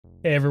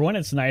Hey everyone,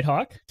 it's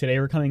Nighthawk. Today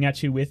we're coming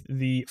at you with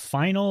the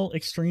final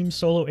Extreme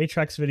Solo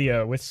Aatrox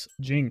video with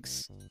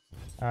Jinx.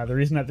 The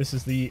reason that this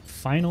is the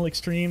final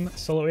Extreme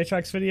Solo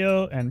Aatrox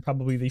video and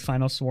probably the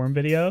final Swarm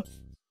video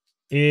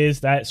is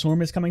that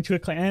Swarm is coming to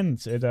a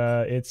end.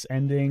 It's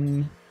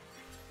ending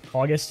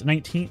August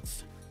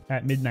 19th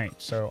at midnight,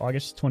 so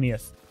August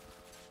 20th.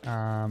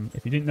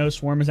 If you didn't know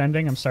Swarm is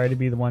ending, I'm sorry to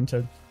be the one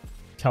to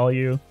tell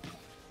you.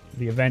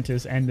 The event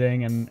is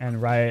ending,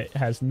 and Riot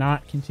has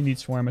not continued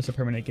Swarm as a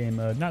permanent game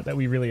mode. Not that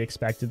we really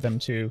expected them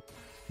to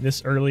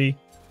this early,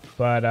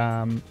 but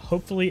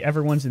hopefully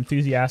everyone's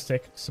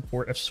enthusiastic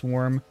support of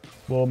Swarm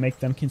will make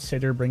them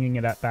consider bringing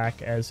it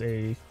back as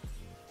a,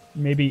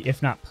 maybe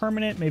if not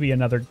permanent, maybe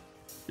another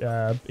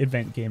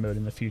event game mode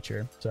in the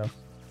future. So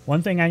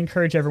one thing I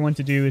encourage everyone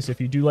to do is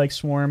if you do like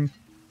Swarm,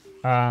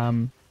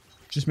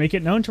 just make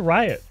it known to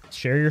Riot.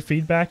 Share your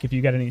feedback. If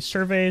you got any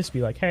surveys,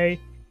 be like, hey,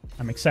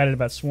 I'm excited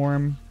about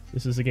Swarm.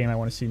 This is a game I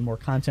want to see more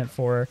content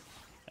for.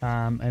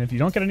 And if you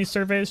don't get any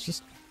surveys,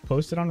 just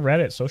post it on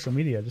Reddit, social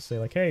media. Just say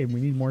like, hey, we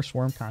need more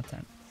Swarm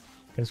content.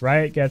 Because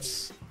Riot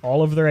gets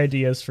all of their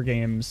ideas for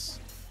games,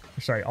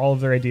 all of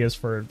their ideas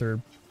for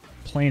their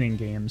planning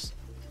games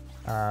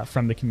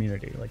from the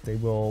community. Like, they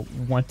will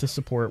want to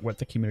support what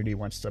the community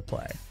wants to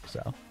play.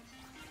 So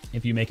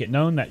if you make it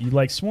known that you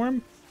like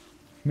Swarm,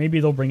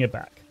 maybe they'll bring it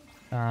back.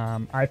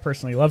 I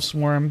personally love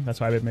Swarm. That's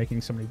why I've been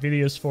making so many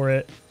videos for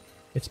it.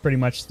 It's pretty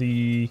much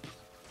the,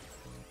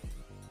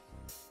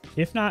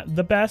 if not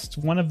the best,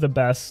 one of the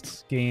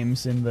best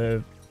games in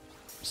the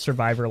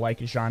Survivor-like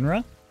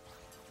genre.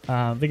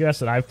 The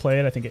best that I've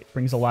played. I think it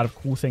brings a lot of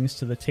cool things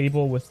to the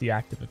table with the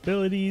active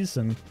abilities,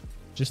 and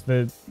just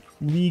the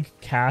League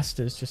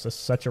cast is just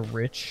such a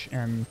rich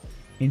and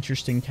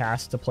interesting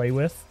cast to play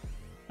with.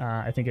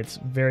 I think it's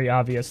very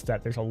obvious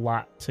that there's a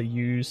lot to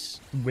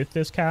use with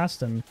this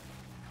cast, and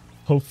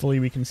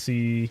hopefully we can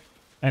see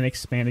an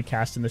expanded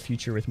cast in the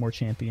future with more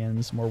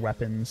champions, more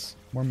weapons,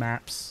 more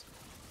maps,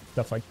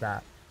 stuff like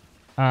that.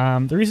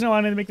 The reason I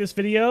wanted to make this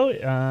video,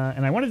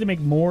 and I wanted to make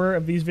more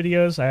of these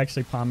videos, I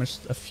actually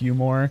promised a few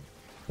more,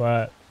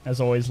 but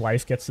as always,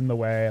 life gets in the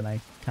way, and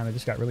I kind of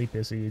just got really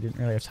busy. Didn't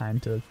really have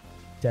time to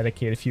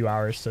dedicate a few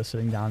hours to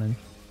sitting down and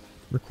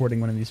recording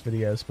one of these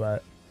videos,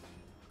 but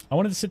I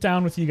wanted to sit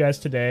down with you guys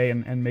today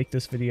and make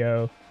this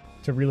video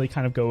to really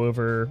kind of go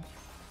over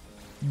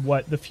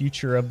what the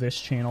future of this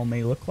channel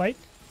may look like.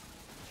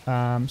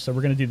 So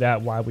we're going to do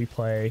that while we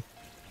play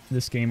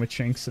this game with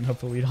Jinx, and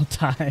hopefully we don't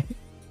die,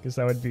 because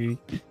that would be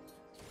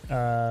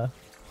a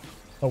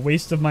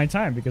waste of my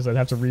time, because I'd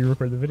have to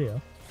re-record the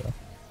video. So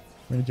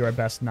we're going to do our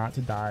best not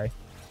to die,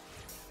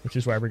 which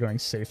is why we're going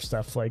safe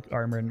stuff like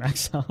armor and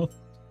max health.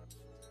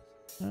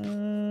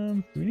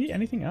 Do we need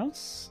anything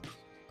else?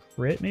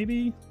 Crit,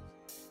 maybe?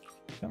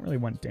 Don't really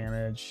want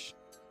damage.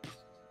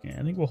 Yeah,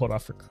 I think we'll hold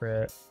off for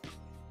crit.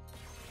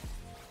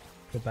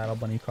 The Battle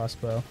Bunny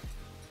crossbow.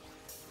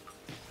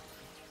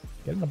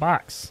 Get in the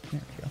box.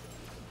 There we go.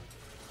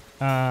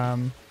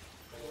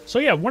 So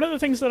yeah, one of the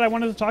things that I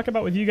wanted to talk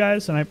about with you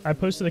guys, and I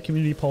posted a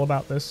community poll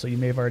about this, so you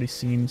may have already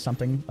seen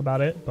something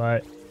about it,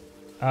 but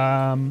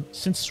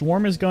since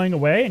Swarm is going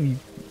away and you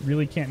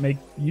really can't make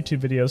YouTube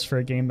videos for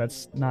a game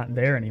that's not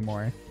there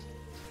anymore,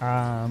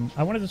 I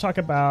wanted to talk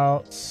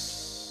about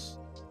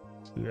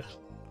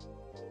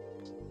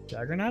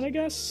Juggernaut, I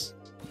guess?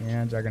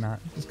 Yeah, Juggernaut.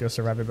 Let's go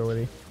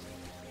survivability.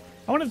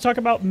 I wanted to talk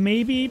about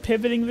maybe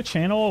pivoting the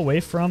channel away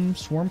from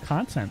Swarm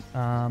content,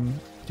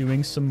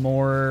 doing some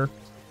more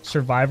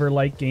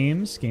Survivor-like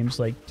games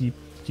like Deep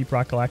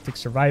Rock Galactic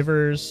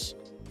Survivors.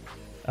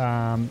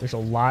 There's a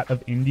lot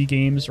of indie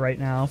games right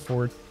now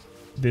for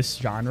this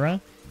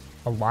genre.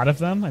 A lot of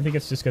them. I think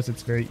it's just because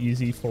it's very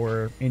easy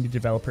for indie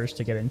developers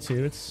to get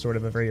into. It's sort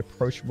of a very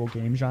approachable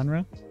game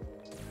genre.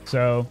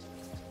 So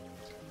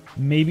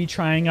maybe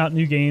trying out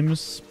new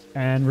games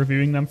and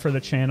reviewing them for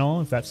the channel,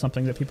 if that's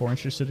something that people are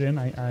interested in.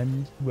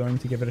 I'm willing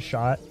to give it a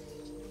shot.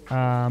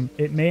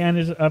 It may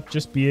end up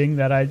just being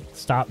that I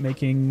stop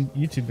making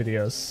YouTube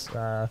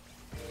videos.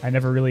 I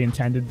never really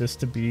intended this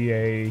to be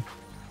a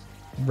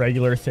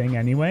regular thing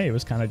anyway. It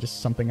was kind of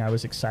just something I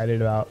was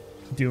excited about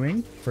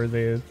doing for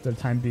the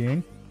time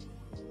being.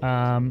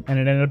 And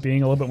it ended up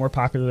being a little bit more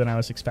popular than I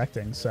was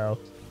expecting. So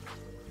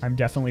I'm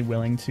definitely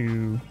willing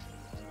to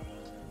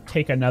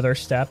take another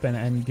step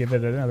and give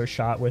it another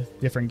shot with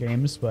different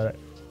games, but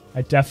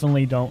I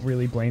definitely don't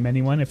really blame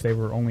anyone if they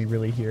were only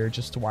really here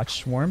just to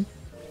watch Swarm.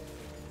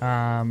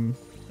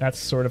 That's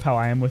sort of how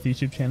I am with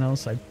YouTube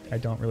channels. I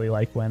don't really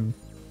like when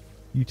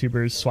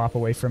YouTubers swap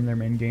away from their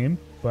main game,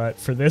 but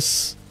for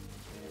this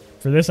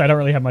I don't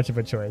really have much of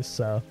a choice.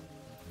 So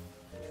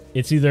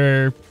it's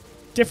either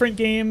different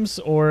games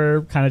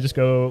or kind of just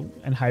go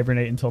and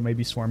hibernate until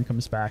maybe Swarm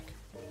comes back,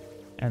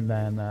 and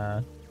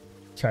then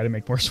try to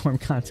make more Swarm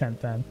content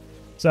then.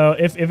 So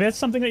if it's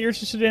something that you're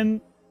interested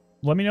in,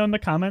 let me know in the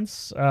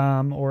comments,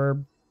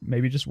 or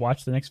maybe just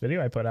watch the next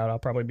video I put out. I'll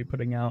probably be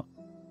putting out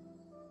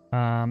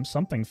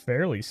something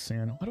fairly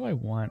soon. What do I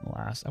want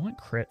last? I want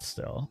crit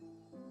still.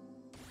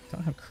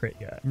 Don't have crit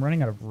yet. I'm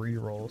running out of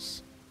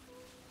rerolls.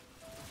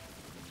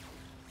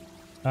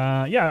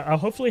 Yeah, I'll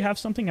hopefully have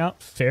something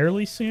out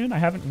fairly soon. I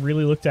haven't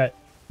really looked at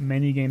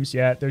many games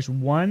yet. There's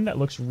one that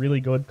looks really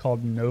good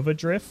called Nova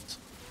Drift.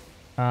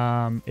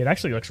 It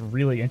actually looks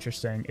really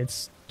interesting.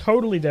 It's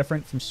totally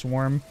different from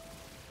Swarm,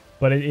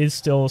 but it is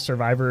still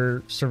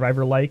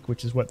survivor-like,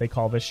 which is what they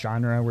call this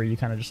genre, where you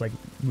kind of just like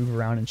move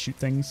around and shoot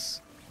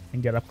things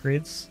and get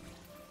upgrades.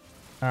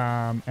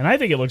 And I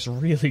think it looks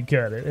really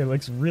good. It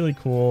looks really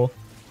cool.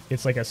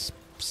 It's like a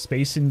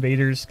Space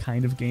Invaders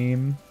kind of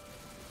game.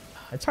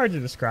 It's hard to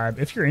describe.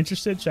 If you're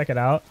interested, check it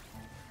out.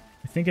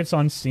 I think it's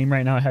on Steam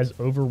right now. It has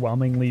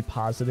overwhelmingly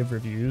positive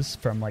reviews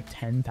from like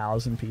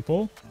 10,000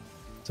 people.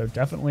 So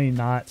definitely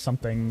not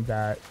something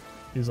that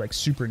is like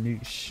super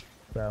niche.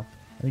 So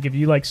I think if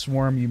you like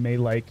Swarm, you may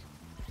like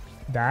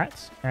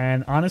that.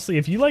 And honestly,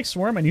 if you like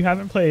Swarm and you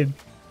haven't played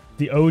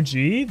the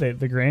OG,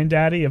 the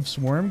granddaddy of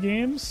Swarm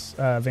games,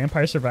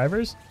 Vampire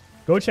Survivors,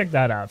 go check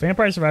that out.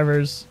 Vampire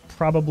Survivors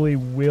probably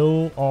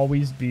will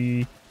always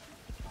be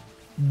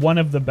one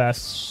of the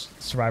best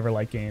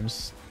Survivor-like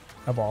games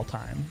of all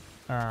time.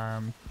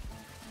 I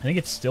think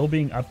it's still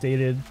being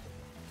updated.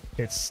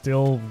 It's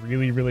still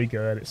really, really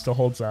good. It still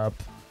holds up.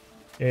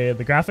 The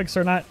graphics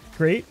are not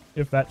great.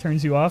 If that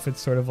turns you off, it's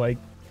sort of like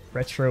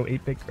retro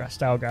 8-bit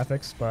style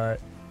graphics, but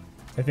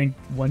I think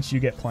once you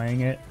get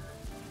playing it,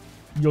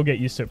 you'll get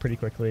used to it pretty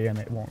quickly and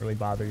it won't really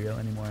bother you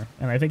anymore.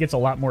 And I think it's a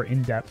lot more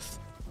in-depth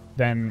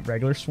than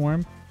regular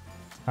Swarm.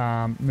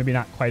 Maybe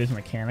not quite as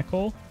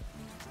mechanical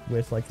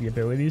with like the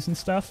abilities and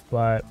stuff,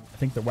 but I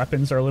think the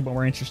weapons are a little bit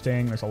more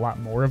interesting. There's a lot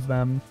more of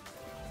them.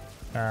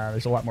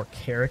 There's a lot more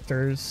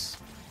characters.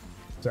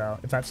 So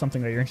if that's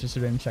something that you're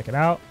interested in, check it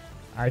out.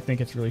 I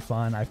think it's really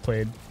fun. I've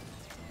played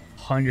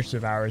hundreds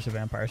of hours of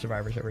Vampire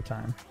Survivors over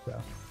time.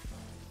 So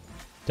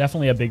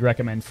definitely a big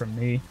recommend from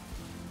me.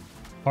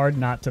 Hard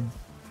to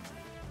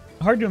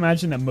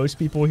imagine that most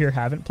people here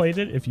haven't played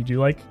it if you do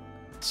like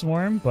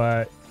Swarm,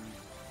 but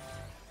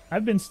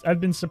I've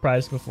been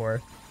surprised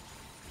before.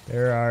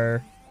 There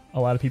are a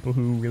lot of people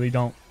who really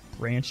don't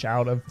branch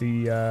out of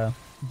the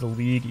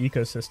League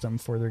ecosystem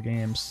for their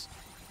games.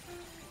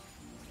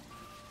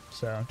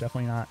 So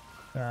definitely not.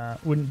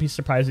 Wouldn't be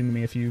surprising to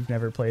me if you've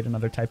never played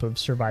another type of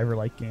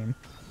Survivor-like game.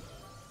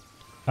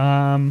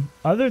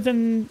 Other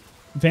than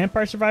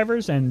Vampire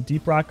Survivors and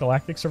Deep Rock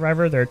Galactic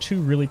Survivor, there are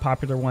two really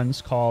popular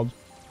ones called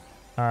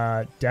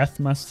Death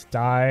Must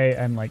Die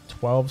and like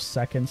 12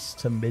 Seconds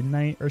to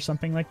Midnight or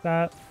something like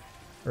that.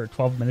 Or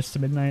 12 Minutes to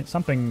Midnight.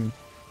 Something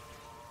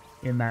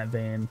in that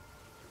vein.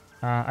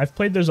 I've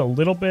played those a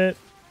little bit.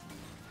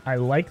 I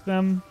like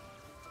them.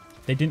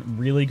 They didn't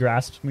really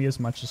grasp me as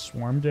much as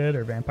Swarm did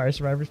or Vampire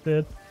Survivors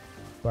did,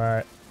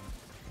 but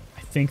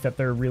I think that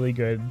they're really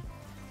good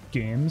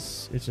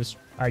games. It's just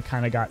I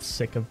kind of got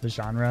sick of the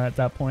genre at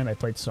that point. I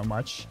played so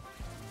much,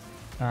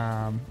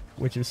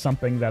 which is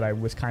something that I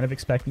was kind of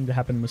expecting to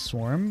happen with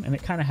Swarm, and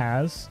it kind of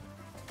has.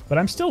 But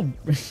I'm still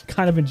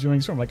kind of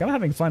enjoying Swarm. Like, I'm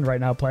having fun right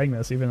now playing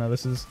this, even though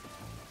this is...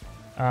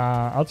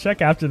 I'll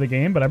check after the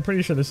game, but I'm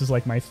pretty sure this is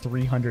like my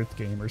 300th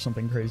game or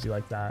something crazy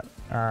like that.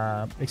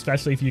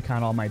 Especially if you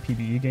count all my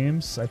PvE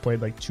games. I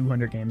played like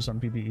 200 games on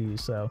PvE,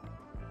 so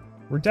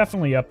we're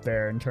definitely up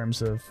there in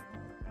terms of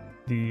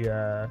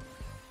the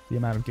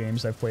amount of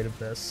games I've played of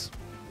this.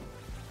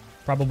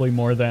 Probably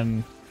more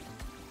than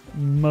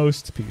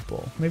most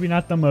people. Maybe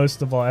not the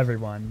most of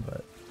everyone,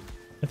 but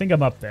I think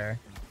I'm up there.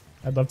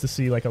 I'd love to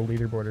see like a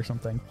leaderboard or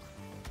something.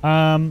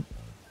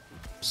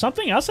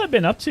 Something else I've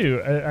been up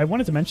to, I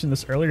wanted to mention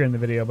this earlier in the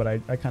video, but I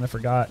kind of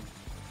forgot.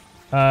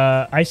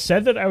 I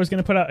said that I was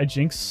going to put out a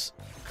Jinx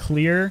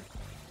clear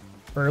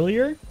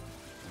earlier,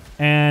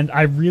 and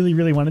I really,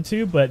 really wanted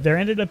to, but there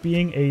ended up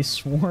being a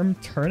Swarm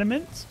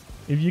tournament,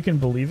 if you can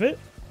believe it.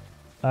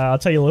 I'll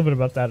tell you a little bit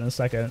about that in a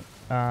second.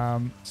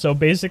 So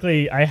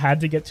basically, I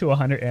had to get to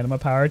 100 anima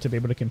power to be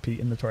able to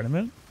compete in the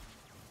tournament,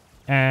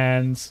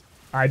 and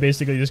I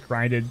basically just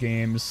grinded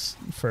games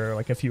for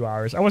like a few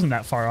hours. I wasn't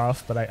that far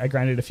off, but I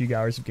grinded a few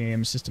hours of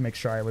games just to make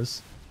sure I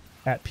was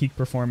at peak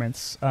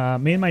performance.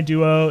 Me and my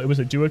duo, it was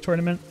a duo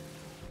tournament.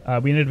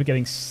 We ended up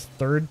getting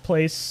third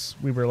place.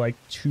 We were like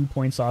 2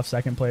 points off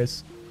second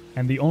place.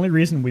 And the only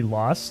reason we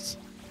lost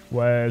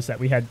was that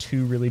we had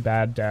 2 really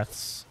bad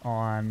deaths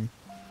on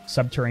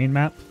Subterranean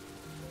map.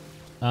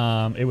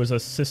 It was a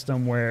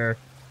system where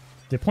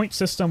the point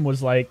system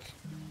was like,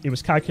 it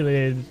was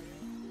calculated...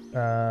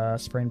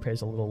 Spray and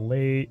Pray's a little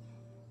late.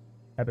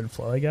 Ebb and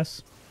Flow, I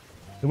guess.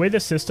 The way the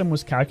system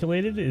was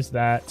calculated is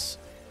that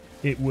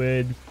it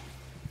would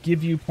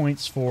give you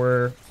points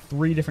for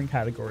 3 different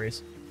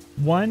categories.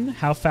 1,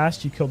 how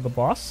fast you killed the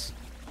boss.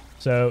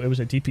 So it was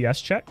a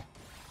DPS check.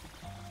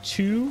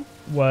 2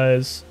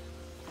 was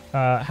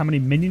how many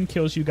minion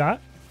kills you got.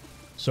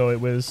 So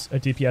it was a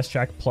DPS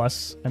check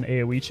plus an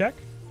AoE check.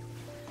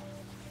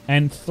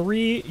 And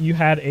 3, you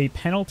had a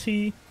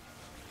penalty,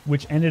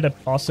 which ended up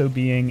also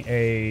being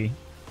a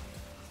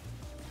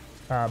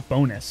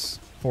bonus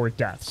for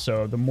death.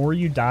 So the more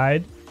you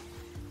died,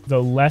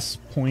 the less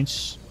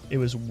points it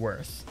was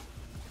worth.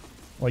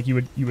 Like you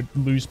would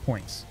lose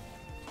points.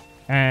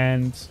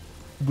 And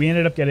we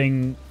ended up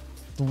getting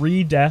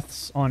 3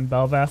 deaths on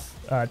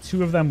Belveth.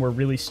 2 of them were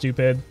really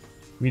stupid.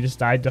 We just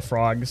died to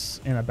frogs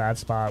in a bad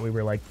spot. We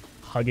were like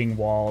hugging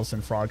walls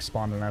and frogs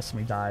spawned on us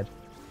and we died.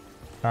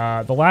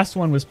 The last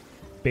one was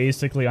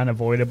basically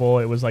unavoidable.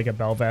 It was like a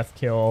Belveth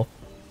kill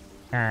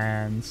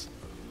and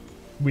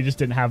we just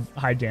didn't have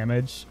high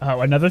damage.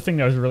 Another thing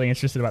that I was really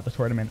interested about the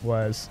tournament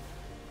was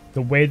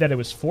the way that it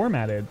was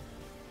formatted.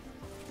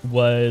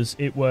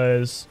 It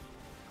was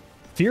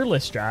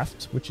Fearless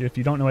Draft, which if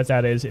you don't know what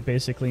that is, it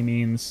basically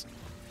means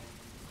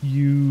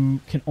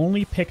you can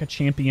only pick a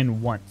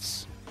champion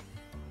once.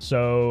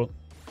 So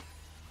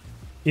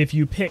if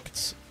you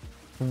picked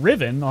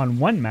Riven on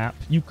one map,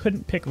 you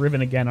couldn't pick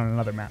Riven again on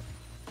another map.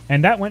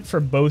 And that went for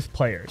both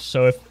players.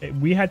 So if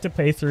we had to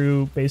play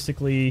through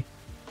basically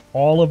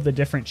all of the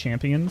different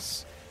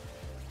champions,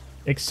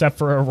 except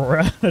for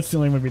Aurora, that's the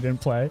only one we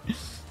didn't play,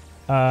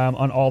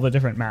 on all the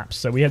different maps.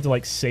 So we had to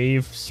like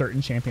save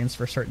certain champions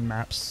for certain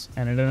maps,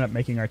 and it ended up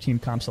making our team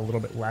comps a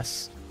little bit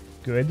less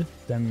good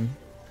than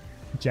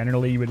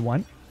generally you would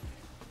want,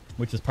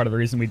 which is part of the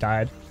reason we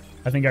died.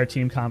 I think our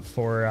team comp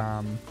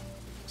for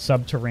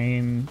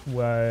Subterrane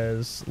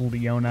was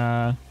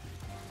Leona,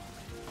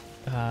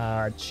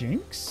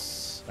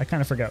 Jinx. I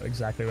kind of forgot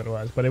exactly what it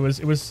was, but it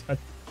was a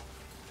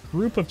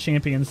group of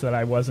champions that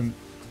I wasn't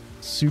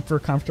super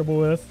comfortable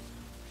with.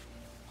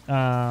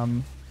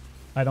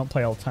 I don't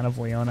play a ton of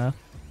Leona.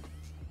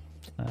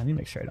 I need to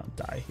make sure I don't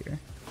die here.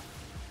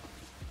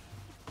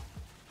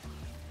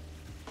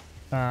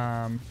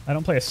 I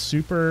don't play a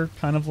super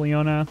ton of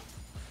Leona,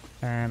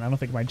 and I don't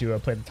think my duo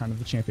played a ton of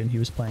the champion he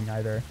was playing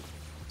either.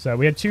 So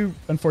we had 2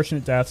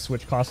 unfortunate deaths,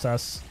 which cost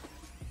us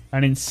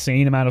an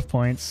insane amount of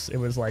points. It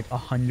was like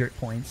 100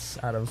 points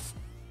out of...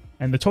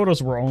 And the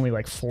totals were only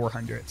like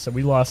 400. So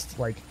we lost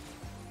like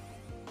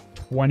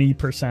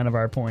 20% of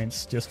our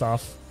points just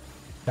off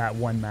that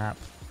one map.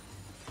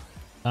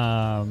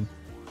 And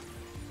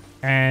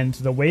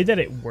the way that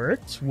it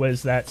worked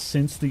was that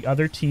since the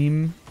other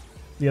teams,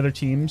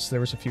 there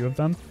was a few of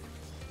them,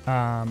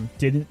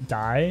 didn't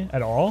die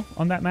at all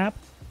on that map,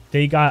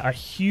 they got a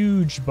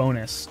huge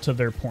bonus to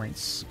their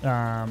points.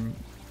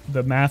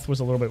 The math was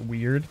a little bit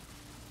weird,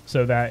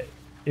 so that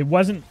it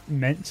wasn't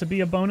meant to be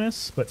a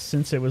bonus, but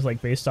since it was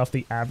like based off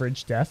the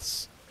average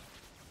deaths,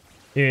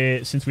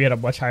 since we had a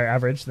much higher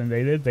average than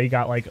they did, they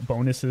got like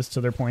bonuses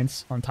to their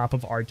points on top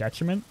of our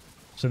detriment.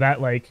 So that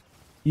like,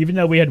 even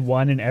though we had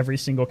won in every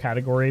single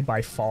category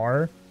by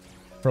far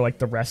for like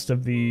the rest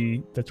of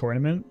the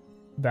tournament,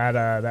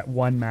 that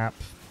one map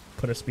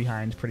put us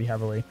behind pretty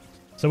heavily.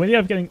 So we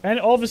ended up getting, and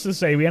all of this to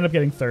say, we ended up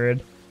getting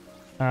 3rd,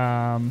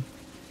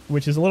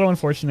 which is a little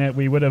unfortunate.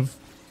 We would have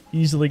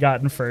easily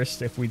gotten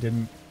 1st if we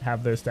didn't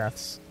have those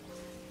deaths.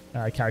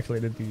 I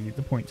calculated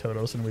the point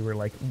totals, and we were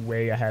like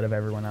way ahead of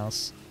everyone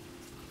else.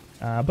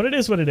 But it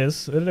is what it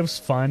is. It was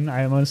fun.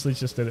 I mostly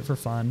just did it for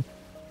fun.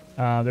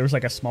 There was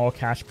like a small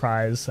cash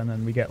prize, and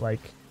then we get like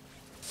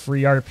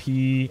free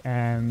RP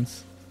and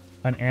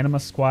an Anima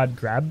Squad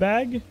grab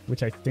bag,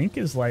 which I think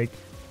is like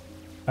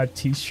a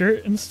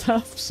t-shirt and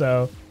stuff.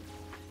 So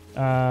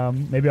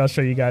maybe I'll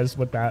show you guys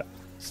what that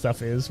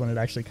stuff is when it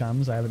actually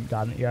comes. I haven't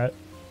gotten it yet,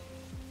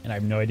 and I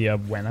have no idea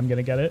when I'm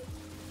gonna get it.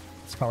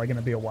 It's probably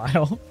gonna be a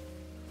while.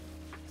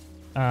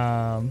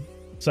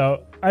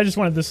 So I just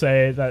wanted to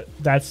say that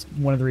that's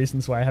one of the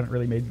reasons why I haven't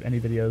really made any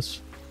videos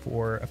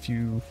for a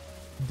few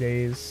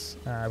days.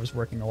 I was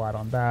working a lot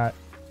on that,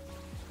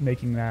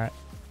 making that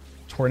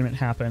tournament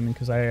happen,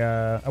 because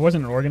I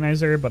wasn't an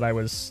organizer, but I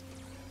was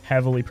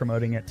heavily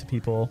promoting it to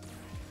people,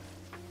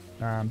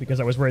 because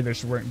I was worried there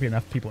weren't be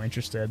enough people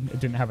interested. It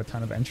didn't have a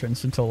ton of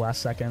entrants until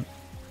last second.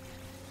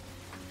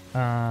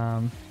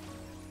 Other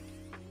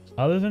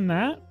than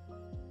that,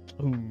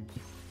 ooh, kind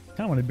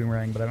of wanted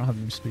Boomerang, but I don't have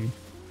move speed.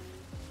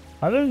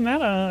 Other than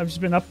that, I've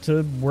just been up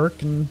to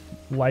work and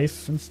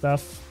life and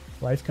stuff.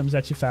 Life comes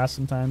at you fast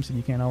sometimes, and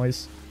you can't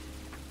always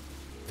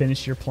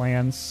finish your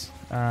plans.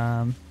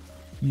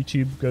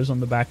 YouTube goes on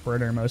the back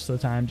burner most of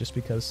the time just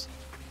because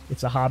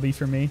it's a hobby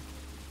for me.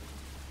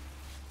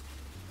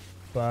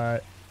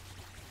 But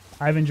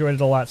I've enjoyed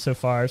it a lot so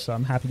far, so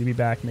I'm happy to be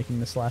back making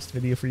this last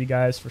video for you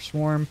guys for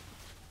Swarm.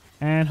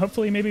 And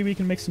hopefully maybe we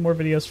can make some more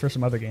videos for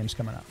some other games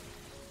coming up.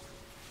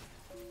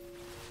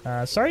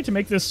 Sorry to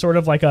make this sort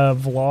of like a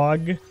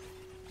vlog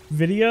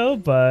video,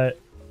 but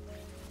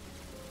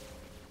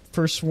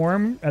for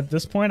Swarm, at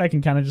this point, I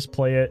can kind of just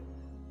play it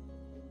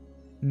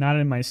not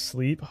in my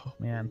sleep. Oh,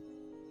 man.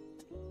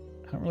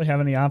 I don't really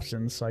have any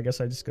options, so I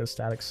guess I just go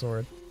Static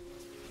Sword.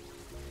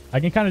 I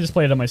can kind of just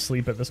play it on my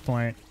sleep at this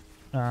point.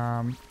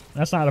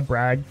 That's not a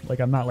brag. Like,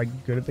 I'm not,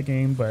 like, good at the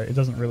game, but it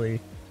doesn't really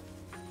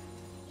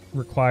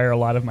require a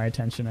lot of my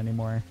attention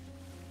anymore.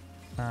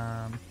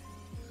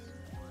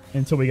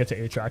 Until we get to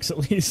Aatrox,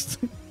 at least.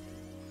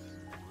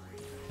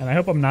 And I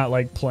hope I'm not,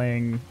 like,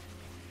 playing...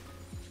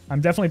 I'm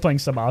definitely playing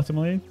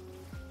suboptimally,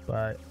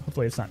 but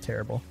hopefully it's not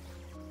terrible.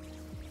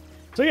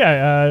 So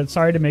yeah,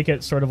 sorry to make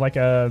it sort of like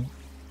a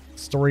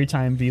story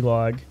time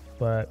vlog,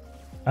 but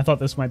I thought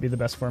this might be the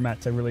best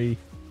format to really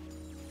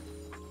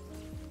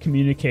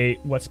communicate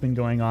what's been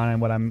going on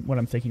and what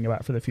I'm thinking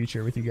about for the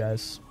future with you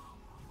guys.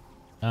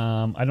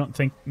 I don't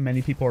think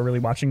many people are really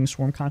watching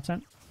Swarm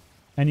content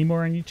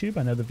anymore on YouTube.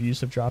 I know the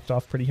views have dropped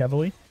off pretty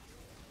heavily,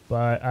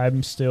 but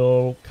I'm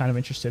still kind of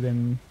interested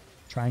in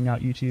trying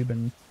out YouTube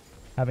and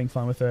having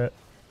fun with it.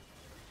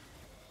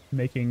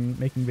 Making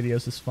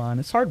videos is fun.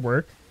 It's hard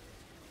work.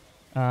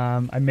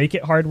 I make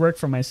it hard work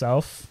for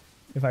myself.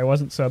 If I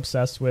wasn't so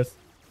obsessed with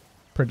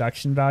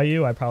production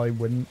value, I probably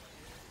wouldn't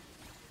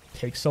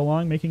take so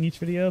long making each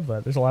video,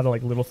 but there's a lot of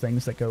like little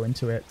things that go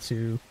into it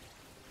to...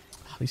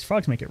 Oh, these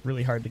frogs make it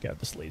really hard to get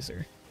this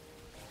laser.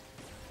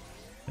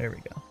 There we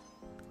go.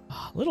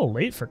 Oh, a little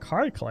late for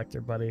card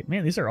collector, buddy.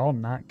 Man, these are all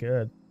not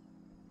good.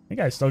 I think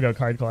I still go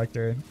card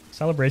collector.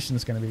 Celebration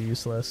is going to be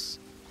useless.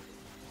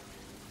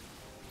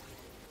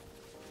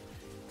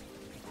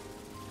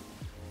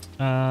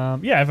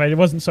 Yeah, if I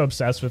wasn't so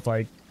obsessed with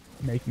like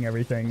making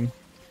everything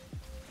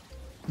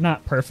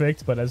not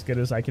perfect, but as good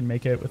as I can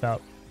make it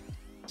without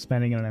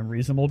spending an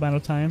unreasonable amount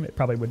of time, it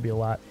probably would be a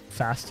lot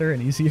faster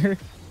and easier.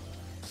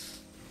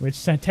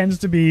 Which tends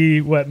to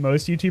be what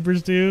most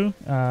YouTubers do.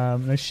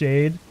 No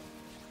shade,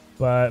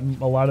 but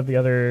a lot of the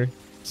other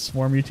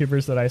Swarm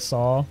YouTubers that I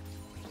saw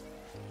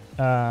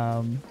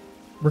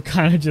were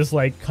kind of just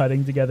like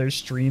cutting together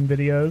stream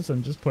videos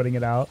and just putting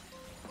it out.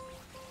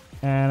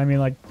 And I mean,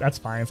 like, that's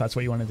fine if that's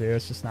what you want to do.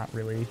 It's just not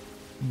really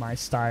my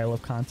style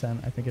of content.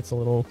 I think it's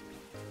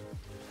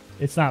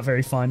not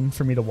very fun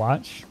for me to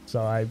watch.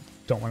 So I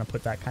don't want to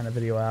put that kind of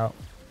video out.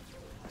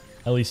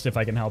 At least if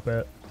I can help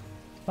it.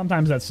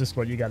 Sometimes that's just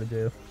what you got to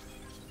do.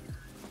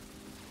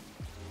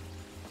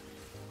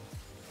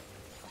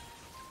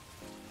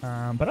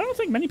 But I don't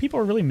think many people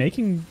are really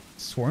making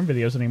Swarm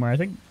videos anymore. I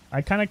think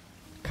I kind of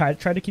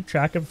tried to keep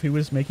track of who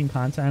was making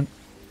content,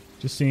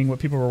 just seeing what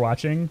people were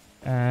watching.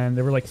 And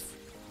there were like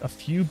a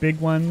few big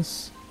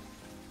ones.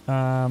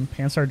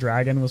 Pansar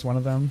Dragon was one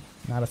of them.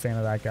 Not a fan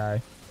of that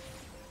guy.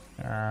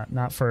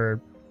 Not for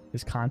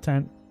his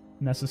content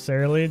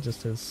necessarily,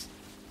 just his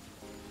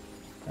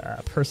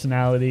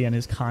personality and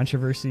his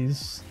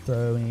controversies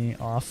throw me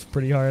off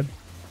pretty hard.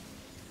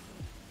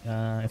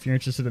 If you're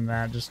interested in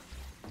that, just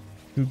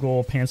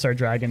Google Pansar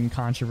Dragon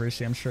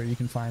controversy. I'm sure you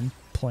can find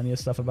plenty of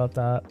stuff about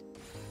that.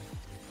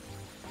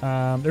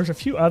 There's a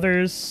few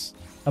others.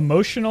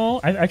 Emotional.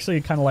 I actually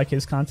kind of like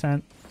his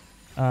content.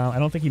 I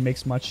don't think he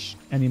makes much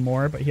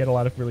anymore, but he had a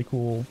lot of really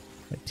cool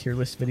like tier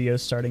list videos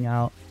starting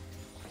out.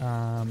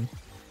 I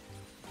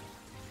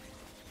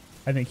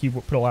think he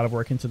put a lot of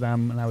work into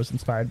them, and I was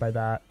inspired by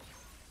that.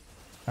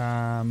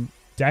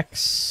 Dex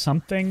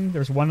something.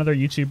 There's one other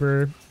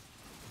YouTuber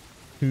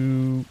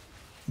who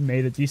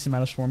made a decent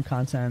amount of Swarm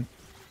content.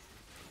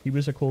 He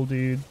was a cool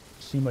dude.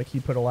 Seemed like he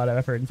put a lot of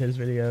effort into his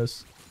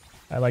videos.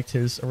 I liked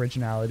his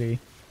originality.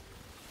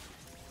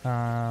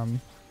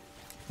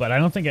 But I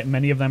don't think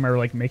many of them are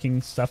like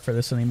making stuff for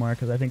this anymore,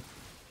 because I think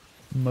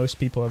most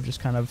people have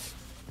just kind of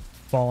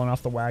fallen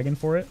off the wagon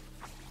for it,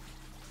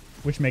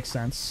 which makes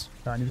sense.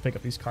 I need to pick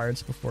up these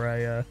cards before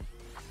I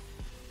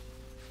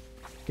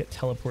get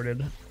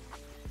teleported.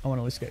 I want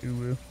to at least get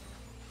Uwu.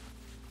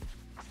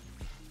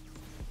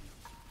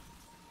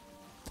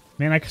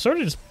 Man, I sort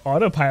of just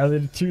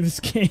autopiloted through this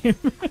game.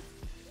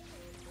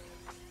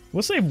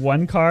 We'll save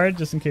one card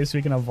just in case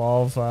we can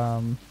evolve.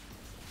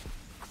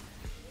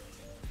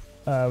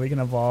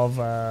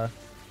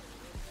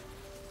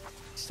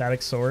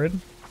 Static Sword,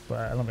 but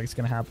I don't think it's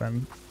gonna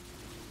happen.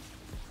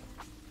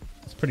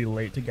 It's pretty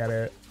late to get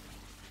it.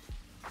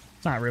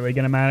 It's not really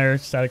gonna matter.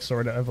 Static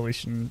Sword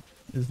evolution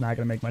is not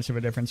gonna make much of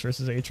a difference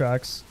versus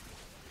Aatrox.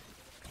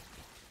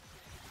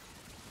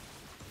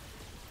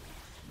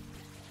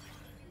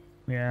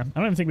 Yeah, I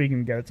don't even think we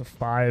can get it to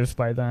 5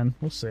 by then.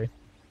 We'll see. We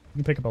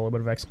can pick up a little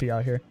bit of XP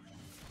out here.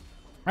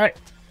 Alright.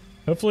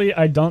 Hopefully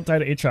I don't die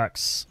to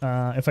Aatrox.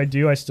 If I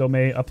do, I still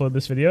may upload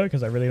this video,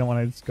 because I really don't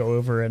want to go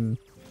over and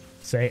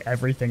say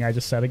everything I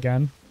just said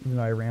again, even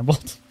though I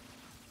rambled.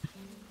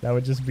 That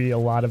would just be a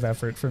lot of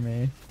effort for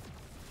me.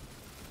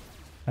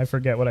 I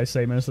forget what I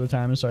say most of the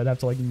time, so I'd have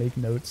to like make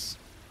notes.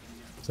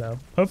 So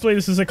hopefully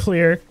this is a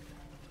clear.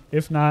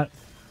 If not,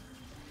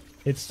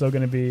 it's still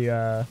going to be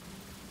a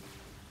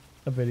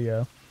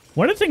video.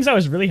 One of the things I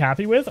was really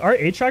happy with, our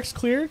Aatrox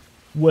clear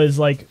was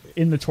like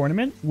in the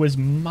tournament was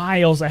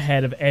miles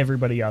ahead of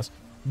everybody else.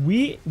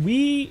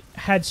 We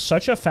had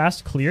such a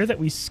fast clear that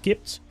we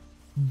skipped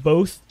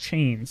both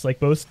chains, like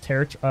both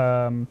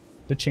the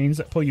chains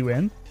that pull you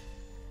in.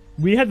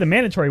 We had the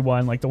mandatory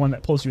one, like the one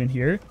that pulls you in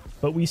here,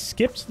 but we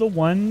skipped the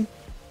one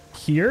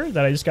here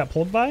that I just got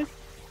pulled by,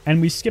 and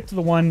we skipped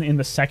the one in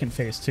the second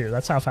phase too.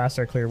 That's how fast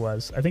our clear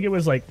was. I think it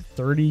was like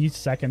 30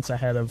 seconds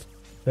ahead of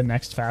the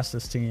next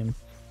fastest team,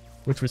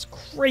 which was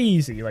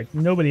crazy. Like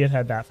nobody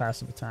had that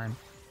fast of a time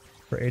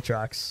for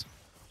Aatrox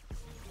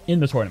in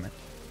the tournament.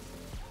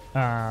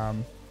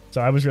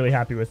 So I was really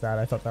happy with that.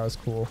 I thought that was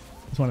cool.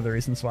 It's one of the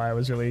reasons why I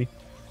was really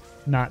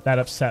not that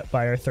upset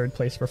by our third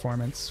place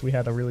performance. We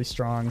had a really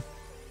strong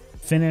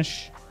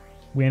finish.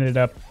 We ended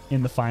up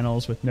in the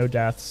finals with no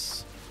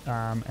deaths,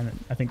 and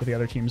I think the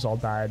other teams all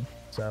died.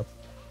 So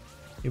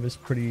it was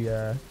pretty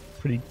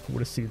pretty cool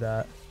to see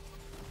that.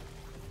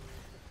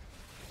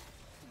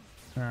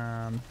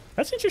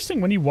 That's interesting.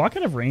 When you walk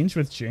out of range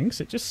with Jinx,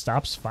 it just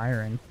stops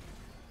firing.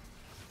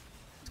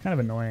 It's kind of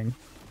annoying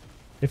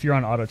if you're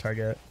on auto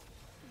target.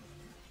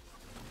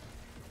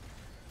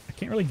 I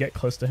can't really get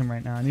close to him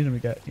right now. I need him to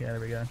get... Yeah, there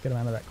we go. Get him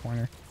out of that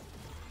corner.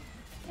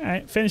 All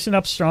right, finishing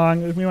up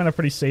strong. We went a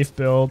pretty safe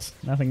build.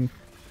 Nothing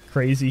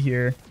crazy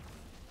here.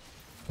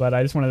 But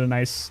I just wanted a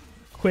nice,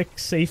 quick,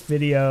 safe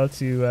video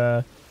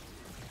to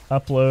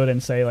upload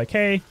and say, like,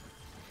 hey,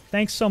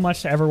 thanks so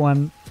much to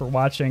everyone for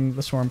watching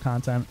the Swarm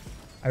content.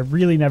 I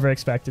really never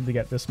expected to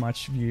get this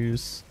much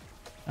views.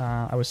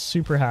 I was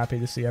super happy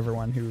to see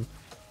everyone who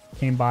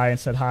came by and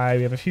said hi.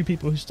 We have a few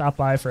people who stop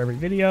by for every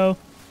video.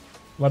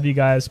 Love you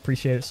guys.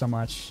 Appreciate it so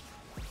much.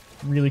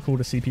 Really cool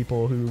to see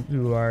people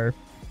who are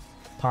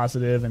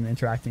positive and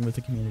interacting with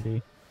the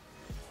community.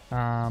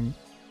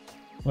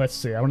 Let's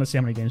see. I want to see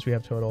how many games we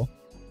have total.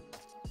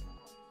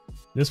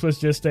 This was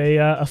just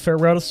a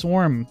farewell to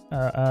Swarm.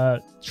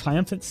 A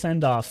triumphant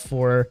send-off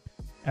for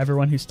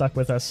everyone who stuck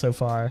with us so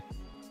far.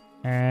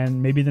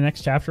 And maybe the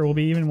next chapter will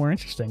be even more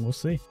interesting. We'll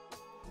see.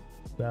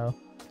 So,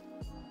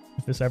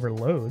 if this ever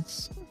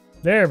loads.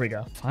 There we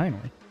go.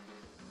 Finally.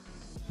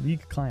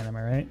 League client, am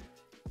I right?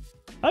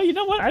 Oh, you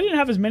know what? I didn't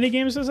have as many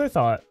games as I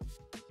thought.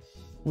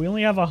 We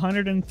only have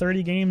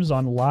 130 games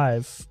on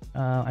live.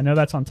 I know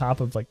that's on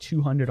top of like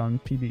 200 on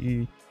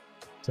PvE.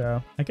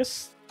 So, I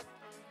guess...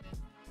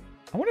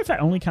 I wonder if that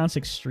only counts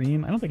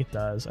Extreme. I don't think it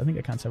does. I think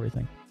it counts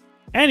everything.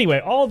 Anyway,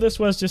 all of this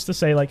was just to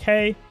say, like,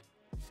 hey,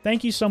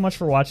 thank you so much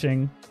for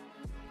watching.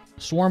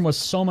 Swarm was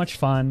so much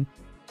fun.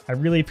 I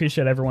really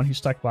appreciate everyone who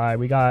stuck by.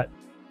 We got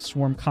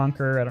Swarm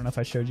Conquer. I don't know if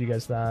I showed you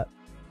guys that.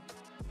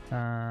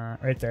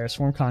 Right there,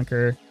 Swarm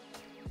Conquer.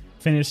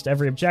 Finished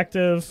every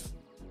objective.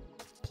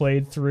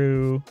 Played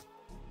through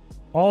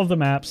all of the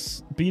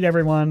maps. Beat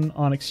everyone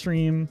on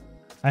Extreme.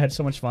 I had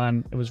so much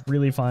fun. It was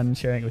really fun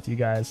sharing it with you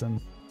guys.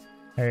 And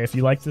hey, if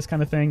you like this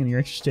kind of thing and you're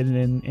interested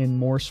in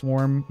more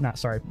Swarm,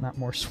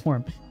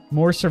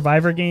 more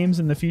Survivor games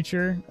in the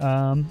future,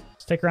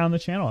 stick around the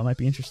channel. It might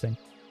be interesting.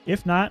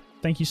 If not,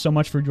 thank you so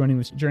much for joining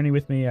this journey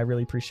with me. I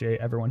really appreciate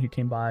everyone who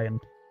came by and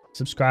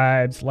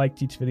subscribed,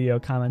 liked each video,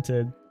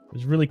 commented. It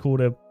was really cool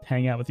to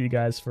hang out with you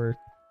guys for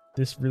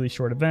this really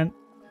short event.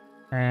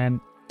 And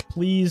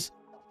please,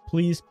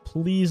 please,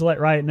 please let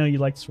Riot know you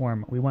like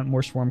Swarm. We want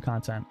more Swarm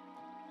content.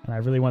 And I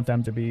really want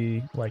them to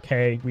be like,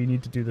 hey, we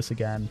need to do this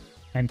again.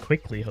 And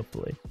quickly,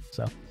 hopefully.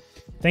 So,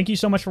 thank you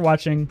so much for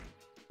watching.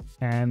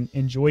 And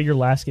enjoy your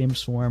last game of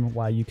Swarm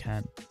while you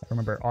can.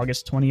 Remember,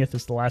 August 20th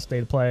is the last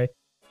day to play.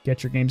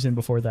 Get your games in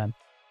before then.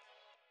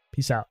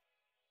 Peace out.